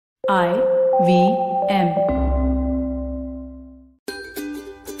IIM.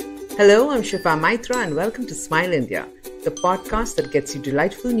 Hello, I'm Shifa Maitra and welcome to Smile India, the podcast that gets you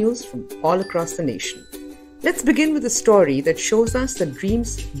delightful news from all across the nation. Let's begin with a story that shows us that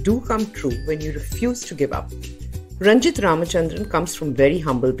dreams do come true when you refuse to give up. Ranjit Ramachandran comes from very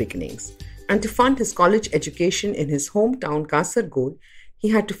humble beginnings, and to fund his college education in his hometown Kasargod, he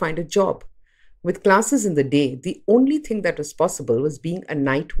had to find a job. With classes in the day, the only thing that was possible was being a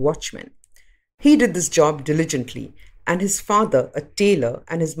night watchman. He did this job diligently, and his father, a tailor,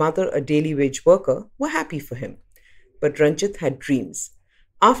 and his mother, a daily wage worker, were happy for him. But Ranjit had dreams.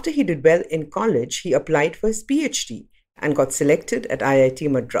 After he did well in college, he applied for his PhD and got selected at IIT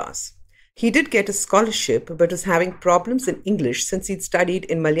Madras. He did get a scholarship, but was having problems in English since he'd studied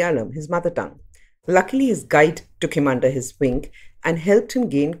in Malayalam, his mother tongue. Luckily, his guide took him under his wing and helped him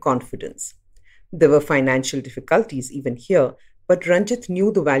gain confidence. There were financial difficulties even here, but Ranjit knew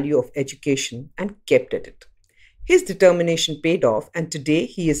the value of education and kept at it. His determination paid off, and today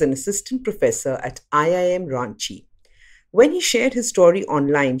he is an assistant professor at IIM Ranchi. When he shared his story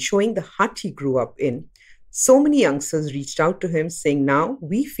online showing the hut he grew up in, so many youngsters reached out to him saying, now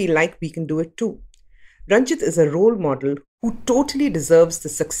we feel like we can do it too. Ranjit is a role model who totally deserves the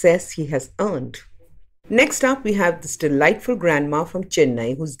success he has earned. Next up, we have this delightful grandma from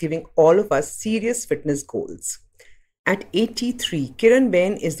Chennai who's giving all of us serious fitness goals. At 83, Kiran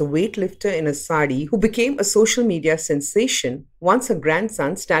Ben is the weightlifter in a sari who became a social media sensation once her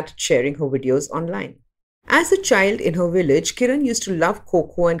grandson started sharing her videos online. As a child in her village, Kiran used to love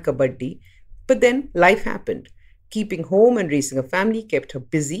Kho-Kho and Kabaddi, but then life happened. Keeping home and raising a family kept her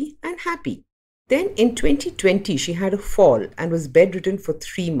busy and happy. Then in 2020, she had a fall and was bedridden for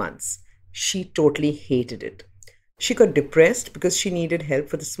 3 months. She totally hated it. She got depressed because she needed help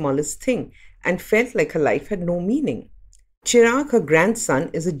for the smallest thing and felt like her life had no meaning. Chirag, her grandson,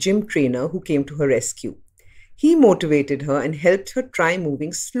 is a gym trainer who came to her rescue. He motivated her and helped her try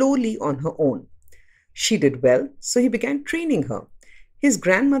moving slowly on her own. She did well, so he began training her. His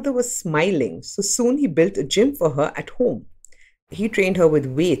grandmother was smiling, so soon he built a gym for her at home. He trained her with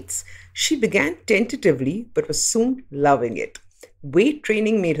weights. She began tentatively, but was soon loving it. Weight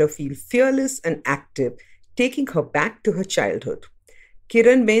training made her feel fearless and active, taking her back to her childhood.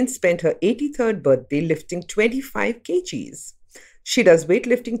 Kiran Ben spent her 83rd birthday lifting 25 kgs. She does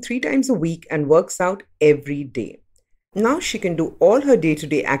weightlifting 3 times a week and works out every day. Now she can do all her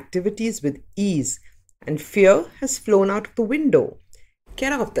day-to-day activities with ease, and fear has flown out of the window.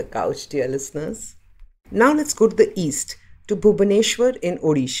 Get off the couch, dear listeners. Now let's go to the east, to Bhubaneswar in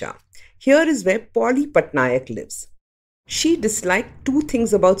Odisha. Here is where Poly Pattnaik lives. She disliked 2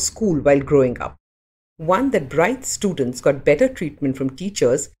 things about school while growing up. 1, that bright students got better treatment from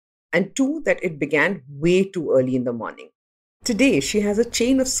teachers, and 2, that it began way too early in the morning. Today, she has a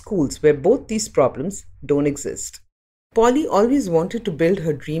chain of schools where both these problems don't exist. Polly always wanted to build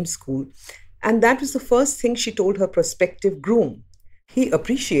her dream school, and that was the first thing she told her prospective groom. He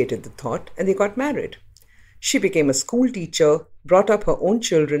appreciated the thought, and they got married. She became a school teacher, brought up her own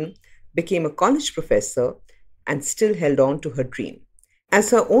children, became a college professor, and still held on to her dream.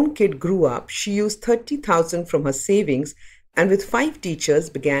 As her own kid grew up, she used 30,000 from her savings and with 5 teachers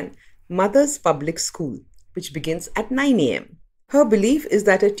began Mother's Public School, which begins at 9 a.m. Her belief is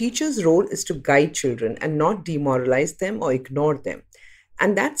that a teacher's role is to guide children and not demoralize them or ignore them.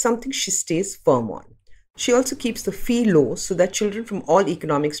 And that's something she stays firm on. She also keeps the fee low so that children from all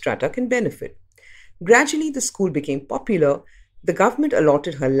economic strata can benefit. Gradually, the school became popular, the government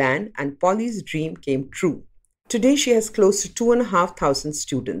allotted her land, and Polly's dream came true. Today, she has close to 2,500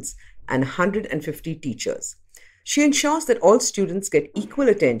 students and 150 teachers. She ensures that all students get equal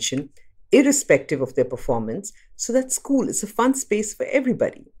attention, irrespective of their performance, so that school is a fun space for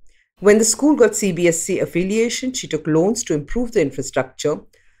everybody. When the school got CBSE affiliation, she took loans to improve the infrastructure,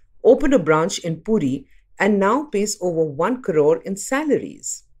 opened a branch in Puri, and now pays over 1 crore in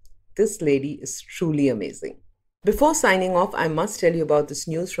salaries. This lady is truly amazing. Before signing off, I must tell you about this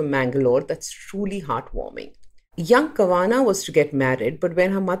news from Mangalore that's truly heartwarming. Young Kawana was to get married, but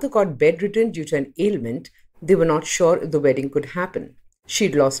when her mother got bedridden due to an ailment, they were not sure if the wedding could happen.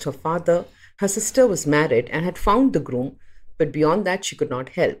 She'd lost her father, her sister was married and had found the groom, but beyond that she could not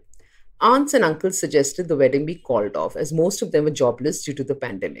help. Aunts and uncles suggested the wedding be called off as most of them were jobless due to the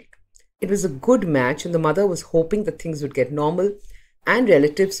pandemic. It was a good match and the mother was hoping that things would get normal and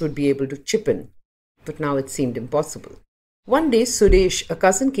relatives would be able to chip in, but now it seemed impossible. One day, Suresh, a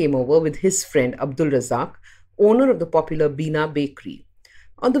cousin, came over with his friend Abdul Razak, owner of the popular Beena Bakery.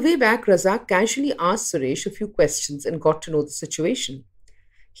 On the way back, Razak casually asked Suresh a few questions and got to know the situation.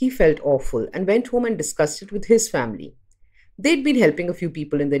 He felt awful and went home and discussed it with his family. They'd been helping a few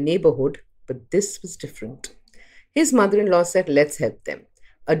people in the neighborhood, but this was different. His mother-in-law said, let's help them.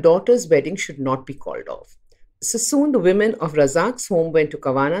 A daughter's wedding should not be called off. So soon the women of Razak's home went to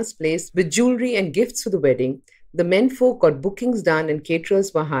Kavana's place with jewelry and gifts for the wedding. The menfolk got bookings done and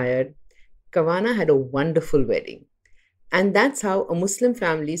caterers were hired. Kavana had a wonderful wedding. And that's how a Muslim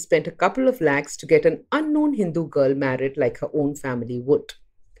family spent a couple of lakhs to get an unknown Hindu girl married like her own family would.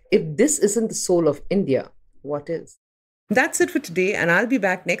 If this isn't the soul of India, what is? That's it for today, and I'll be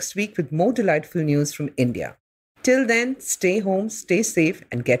back next week with more delightful news from India. Till then, stay home, stay safe,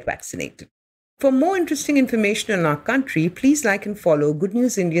 and get vaccinated. For more interesting information on our country, please like and follow Good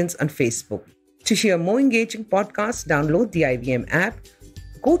News Indians on Facebook. To hear more engaging podcasts, download the IVM app,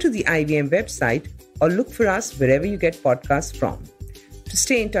 go to the IVM website, or look for us wherever you get podcasts from. To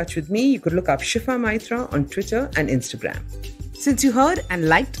stay in touch with me, you could look up Shifa Maitra on Twitter and Instagram. Since you heard and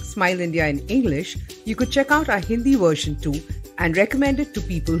liked Smile India in English, you could check out our Hindi version too and recommend it to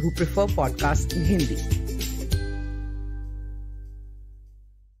people who prefer podcasts in Hindi.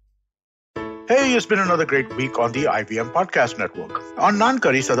 Hey, it's been another great week on the IVM Podcast Network. On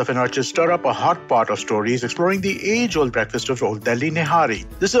Nankari, Sadaf and Archit stir up a hot pot of stories exploring the age-old breakfast of Old Delhi Nihari.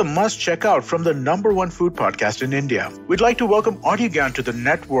 This is a must-check out from the #1 food podcast in India. We'd like to welcome Audiogan to the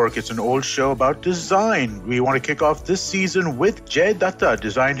network. It's an old show about design. We want to kick off this season with Jay Datta,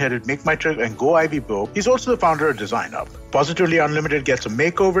 design-headed Make My Trip and Go Ivy Bo. He's also the founder of Design Up. Positively Unlimited gets a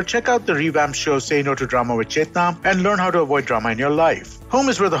makeover. Check out the revamped show Say No to Drama with Chetna and learn how to avoid drama in your life. Home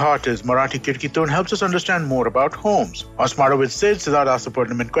is where the heart is. Marathi Kirkitun helps us understand more about homes. On Smarter with Sid, Siddharth asks the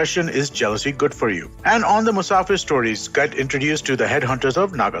pertinent question, is jealousy good for you? And on the Musafir Stories, get introduced to the headhunters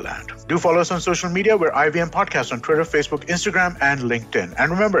of Nagaland. Do follow us on social media. We're IVM Podcast on Twitter, Facebook, Instagram, and LinkedIn.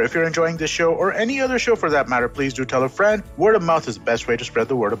 And remember, if you're enjoying this show or any other show for that matter, please do tell a friend. Word of mouth is the best way to spread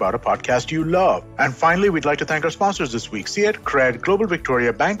the word about a podcast you love. And finally, we'd like to thank our sponsors this week, See It, Cred, Global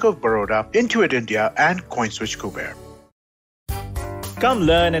Victoria, Bank of Baroda, Intuit India, and CoinSwitch Kuber. Come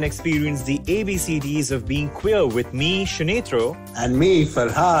learn and experience the ABCDs of being queer with me, Shunetro, and me,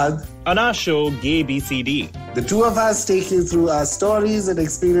 Farhad, on our show, Gay BCD. The two of us take you through our stories and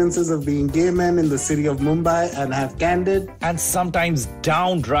experiences of being gay men in the city of Mumbai and have candid and sometimes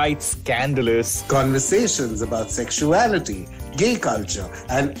downright scandalous conversations about sexuality, gay culture,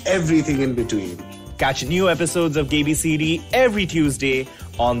 and everything in between. Catch new episodes of Gay BCD every Tuesday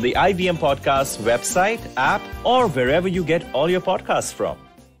on the IVM Podcast website, app, or wherever you get all your podcasts from.